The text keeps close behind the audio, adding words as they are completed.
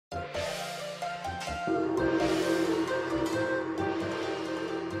Hello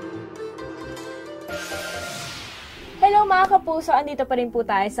mga kapuso! Andito pa rin po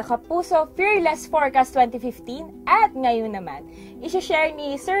tayo sa Kapuso Fearless Forecast 2015 at ngayon naman, isi-share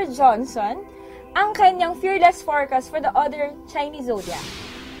ni Sir Johnson ang kanyang Fearless Forecast for the other Chinese zodiac.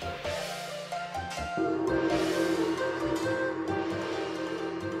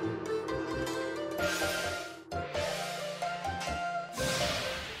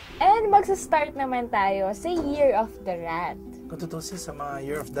 And magsa-start naman tayo sa Year of the Rat. Kung tutusin sa mga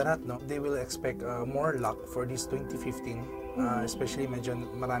Year of the Rat, no, they will expect more luck for this 2015. Especially medyo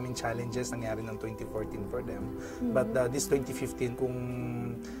maraming challenges nangyari ng 2014 for them. But this 2015, kung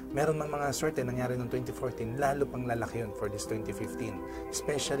meron man mga swerte nangyari ng 2014, lalo pang lalaki yun for this 2015.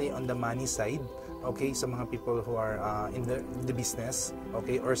 Especially on the money side, okay, sa mga people who are in the business,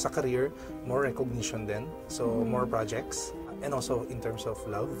 okay, or sa career, more recognition din. So, more projects. And also in terms of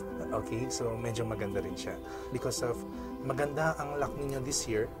love, okay, so medyo maganda rin siya. Because of maganda ang luck ninyo this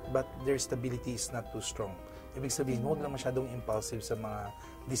year, but their stability is not too strong. Ibig sabihin, huwag lang masyadong impulsive sa mga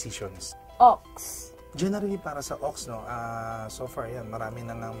decisions. Ox. Generally, para sa Ox, no, so far, yan, marami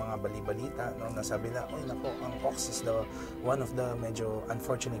na ng mga bali-balita, no, nasabi na, oy, nako, ang Ox is one of the medyo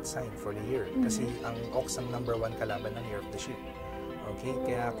unfortunate sign for the year. Kasi ang Ox ang #1 kalaban ng Year of the Sheep. Okay,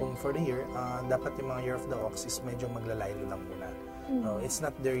 kaya kung for the year, dapat yung mga Year of the Ox is medyo maglalaylo lang muna. It's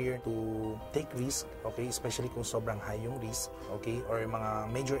not their year to take risk, okay, especially kung sobrang high yung risk, okay, or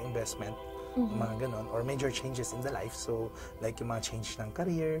mga major investment, mga ganon, or major changes in the life. So, like yung mga change ng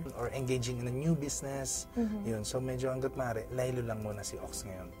career, or engaging in a new business, yun. So, medyo hanggat maaari, laylo lang muna si Ox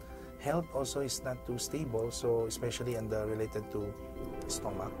ngayon. Health also is not too stable, so especially on the related to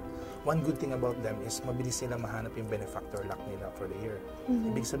stomach. One good thing about them is mabilis nila mahanap yung benefactor luck nila for the year.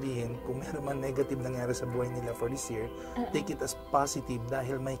 Ibig sabihin, kung meron man negative nangyari sa buhay nila for this year, take it as positive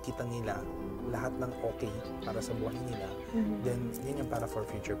dahil may kita nila lahat ng okay para sa buhay nila. Then, yun yung para for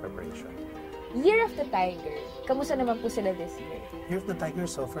future preparation. Year of the Tiger. Kamusta naman po sila this year? Year of the Tiger,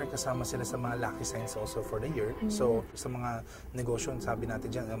 so far, kasama sila sa mga lucky signs also for the year. So, sa mga negosyo, sabi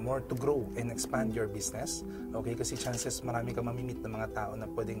natin dyan, more to grow and expand your business. Okay, kasi chances marami ka mamimit ng mga tao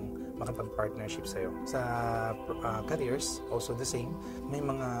na pwedeng makapag-partnership sa'yo. Sa careers, also the same. May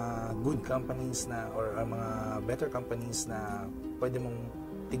mga good companies na, or mga better companies na pwede mong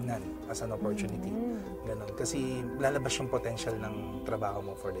tignan as an opportunity. Ganon. Kasi lalabas yung potential ng trabaho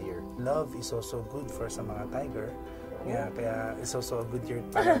mo for the year. Love is also good for sa mga tiger. Yeah, kaya it's also a good year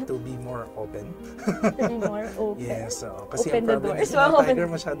para to be more open. To be more open? Yes. So, kasi open ang problem is mga tiger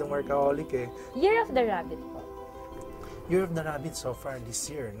masyadong workaholic eh. Year of the Rabbit po. Year of the Rabbit so far this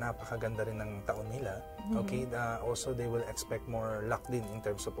year, napakaganda rin ng taon nila. Okay, also they will expect more luck din in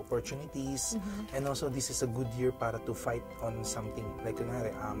terms of opportunities. And also this is a good year para to fight on something. Like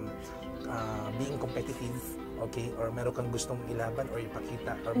kunwari, being competitive, okay, or meron kang gustong ilaban or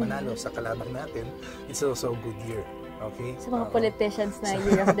ipakita or manalo sa kalaban natin, it's also a good year. Okay? Sa mga politicians na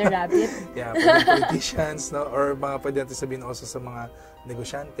Year of the Rabbit. Yeah, politicians, no? Or mga pwede natin sabihin also sa mga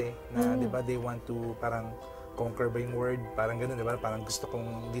negosyante na, di ba, they want to parang conquer ba yung word, parang gano'n, di ba? Parang gusto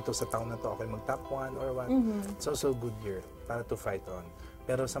kong dito sa town na to, okay, mag-top 1 or what. It's also a good year para to fight on.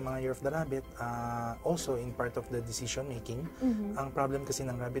 Pero sa mga Year of the Rabbit, also in part of the decision making, ang problem kasi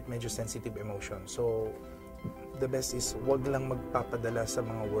ng rabbit, medyo sensitive emotion. So, the best is wag lang magpapadala sa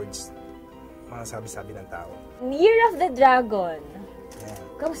mga words, mga sabi-sabi ng tao. Year of the Dragon. Yeah.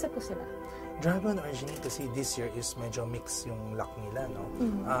 Kamusta po sila? Dragon originally kasi this year is medyo mix yung luck nila, no?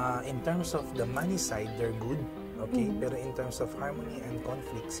 In terms of the money side, they're good, okay? Pero in terms of harmony and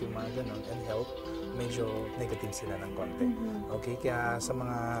conflicts, yung mga ganun, and health, medyo negative sila ng konti. Okay? Kaya sa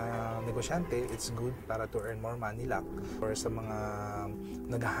mga negosyante, it's good para to earn more money luck. Or sa mga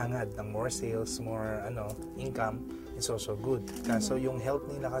naghahangad ng more sales, more income, it's also good. Kaso yung health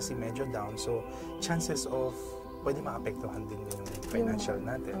nila kasi medyo down, so chances of pwede maapektuhan din yung financial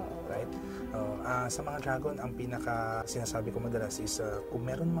natin, right? Sa mga dragon, ang pinaka sinasabi ko madalas is kung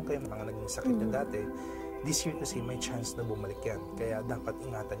meron man kayong mga naging sakit na dati, this year kasi may chance na bumalik yan. Kaya dapat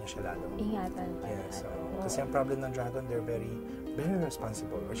ingatan nyo siya lalo. Ingatan pa. Yes. Kasi ang problem ng dragon, they're very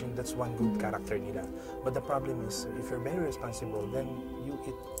responsible. Or that's one good character nila. But the problem is, if you're very responsible, then you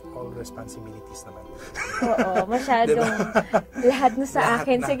eat all responsibilities naman. Oo, masyadong lahat na sa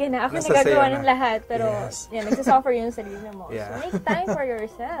akin. Sige na, ako nagagawa ng lahat. Pero yan, nagsasuffer yung sarili mo. So make time for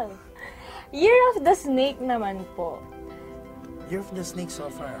yourself. Year of the Snake naman po. Year of the Snake so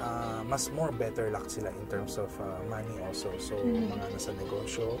far, mas more better luck sila in terms of money also. So, mga nasa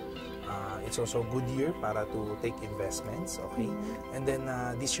negosyo, it's also a good year para to take investments, okay? And then,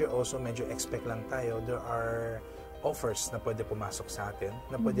 this year also, medyo expect lang tayo. There are offers na pwede pumasok sa atin,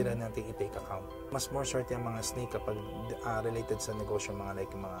 na pwede rin natin i-take account. Mas more swerte ang mga snake kapag related sa negosyo, mga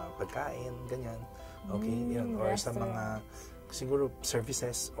like mga pagkain, ganyan. Okay, yun. Or sa mga, siguro,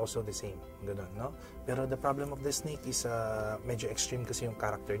 services, also the same. Ganun, no? Pero the problem of the snake is medyo extreme kasi yung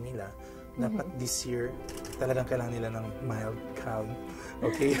character nila. Dapat this year, talagang kailangan nila ng mild, calm.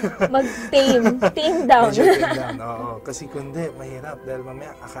 Okay? Tame down. Medyo tame down, oo. Kasi kundi, mahirap. Dahil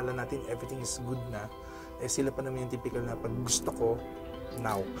mamaya, akala natin everything is good na. Eh sila pa naman yung typical na pag gusto ko,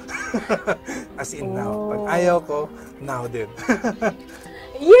 now. As in now. Pag ayaw ko, now din.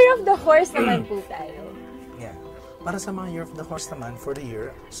 Year of the Horse naman po tayo. Yeah. Para sa mga Year of the Horse naman, for the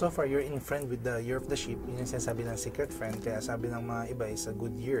year, so far you're in friend with the Year of the Sheep. Yun yung sinasabi ng secret friend. Kaya sabi ng mga iba is a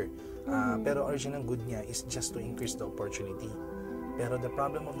good year. Pero original good niya is just to increase the opportunity. Pero the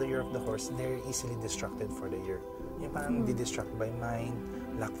problem of the Year of the Horse, they're easily distracted for the year. Yung parang di-distract by mind,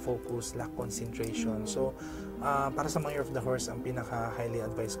 lack focus, lack concentration. So, para sa mga Year of the Horse, ang pinaka-highly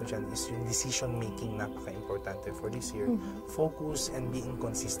advised ko dyan is yung decision making, napaka-importante for this year. Focus and being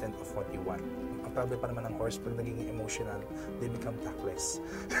consistent of what you want. Ang problem pa naman ng horse, pag nagiging emotional, they become tactless.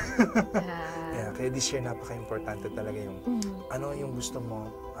 Yeah, kaya this year, napaka-importante talaga yung ano yung gusto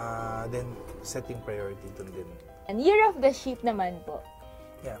mo, then setting priority dun din. And Year of the Sheep naman po.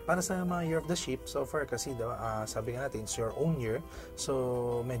 Yeah, para sa mga Year of the Sheep, so far kasi daw, sabi nga natin, it's your own year.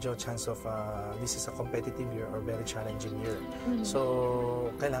 So, medyo chance of, this is a competitive year or very challenging year.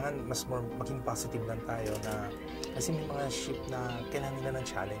 So, kailangan mas more maging positive lang tayo na, kasi may mga sheep na kailangan nila ng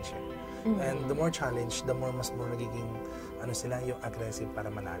challenge. And the more challenge, the more mas more nagiging, ano sila, yung aggressive para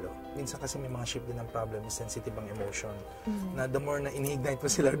manalo. Minsan kasi may mga sheep din ang problem, is sensitive ang emotion. Na the more na ini-ignite mo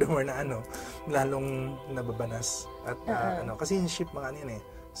sila, the more na ano, lalong nababanas. At ano, kasi yung sheep mga ano yun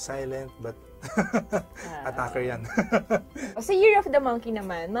silent but attacker yan. Sa Year of the Monkey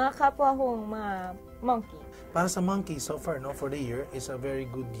naman, mga kapwa kong mga monkey. Para sa monkey, so far, no, for the year, is a very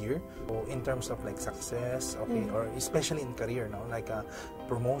good year. So, in terms of like success, okay, or especially in career, no, like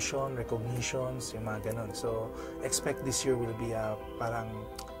promotion, recognitions, yung mga ganun. So, expect this year will be parang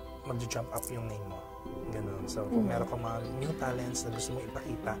mag-jump up yung name mo. Ganun. So, kung meron kang mga new talents na gusto mo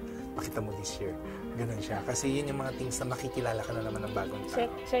ipakita, pakita mo this year. Ganun siya. Kasi yun yung mga things na makikilala ka na naman ng bagong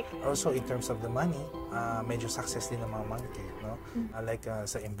tao. Check. Also, in terms of the money, medyo success din ng mga monkey, no? Like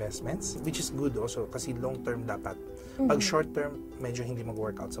sa investments, which is good also kasi long-term dapat. Pag short-term, medyo hindi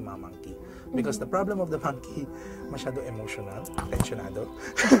mag-workout sa mga monkey. Because the problem of the monkey, masyado emotional, tensionado.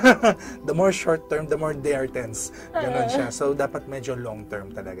 The more short-term, the more they are tense. Ganun siya. So, dapat medyo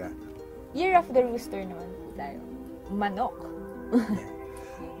long-term talaga. Year of the Rooster naman po tayo. Manok. Yeah.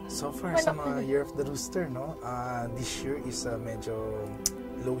 So far, sa mga Year of the Rooster, no, this year is medyo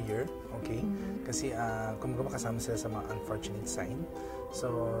low year, okay? Kasi kung kasama sila sa mga unfortunate sign.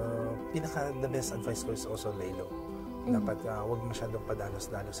 So, the best advice ko is also lay low. Dapat huwag masyadong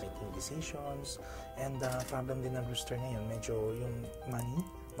padalos-dalos sa making decisions. And problem din ng rooster ngayon, medyo yung money,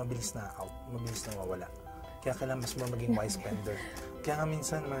 mabilis na out, mabilis na mawala. Kaya kailangan mas more maging wise spender. Kaya nga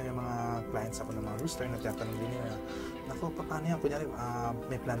minsan may mga clients ako ng mga rooster na tinatanong din nila, naku, paano yan? Kunyari,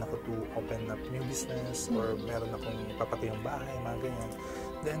 may plan ako to open up new business or meron akong papatay yung bahay, mga ganyan.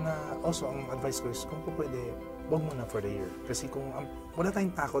 Then, also, ang advice ko is, kung po pwede, huwag muna for the year. Kasi kung wala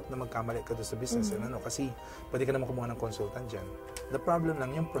tayong takot na magkamali ka doon sa business, kasi pwede ka naman kumuha ng consultant dyan. The problem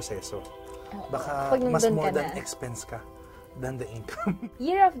lang yung proseso. Baka mas more than expense ka than the income.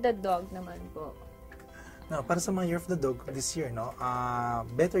 Year of the Dog naman po. Now, para sa mga Year of the Dog this year, no,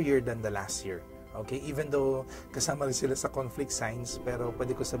 better year than the last year. Okay? Even though kasama rin sila sa conflict signs, pero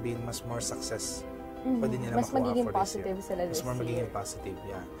pwede ko sabihin mas more success. Pwede nila mas makuha magiging for this positive year. sila this Mas more magiging positive,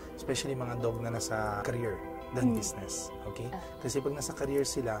 yeah. Especially mga dog na nasa career than business. Okay? Kasi pag nasa career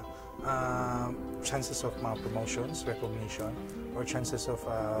sila, chances of mga promotions, recognition, or chances of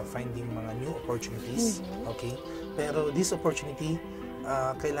finding mga new opportunities. Okay? Pero this opportunity,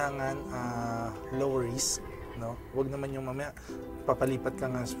 kailangan lower risk, no? Huwag naman yung mamaya papalipat ka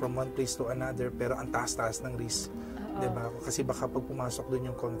nga from one place to another pero ang taas-taas ng risk. Diba? Kasi baka pag pumasok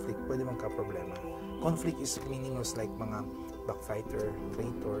doon yung conflict, pwede magka-problema. Conflict is meaningless like mga backfighter,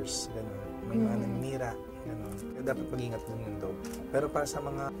 traitors, gano'n. May mga nanira, gano'n. Dapat mag-ingat din yung dog. Pero para sa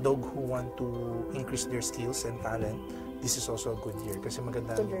mga dog who want to increase their skills and talent, this is also a good year kasi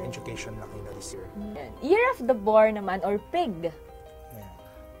maganda yung education laki na this year. Year of the Boar naman or Pig.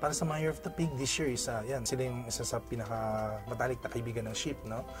 Para sa mga Year of the Pig, this year is, yan, sila yung isa sa pinaka-matalik na kaibigan ng sheep,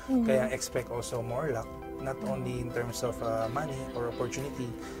 no? Kaya expect also more luck, not only in terms of money or opportunity,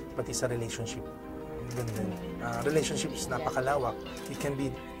 pati sa relationship. Ganda. Relationship is napakalawak. It can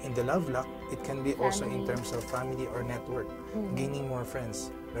be in the love luck, it can be also in terms of family or network. Gaining more friends,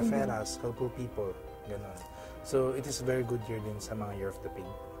 referrals, helpful people, gano'n. So, it is a very good year din sa mga Year of the Pig.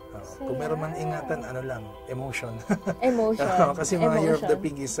 Kung meron man ingatan, ano lang, emotion. Emotion. Kasi mga Year of the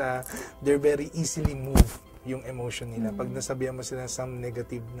Pig is, they're very easily moved yung emotion nila. Pag nasabihan mo sila some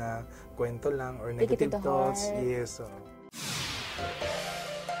negative na kwento lang or negative thoughts, yes. So,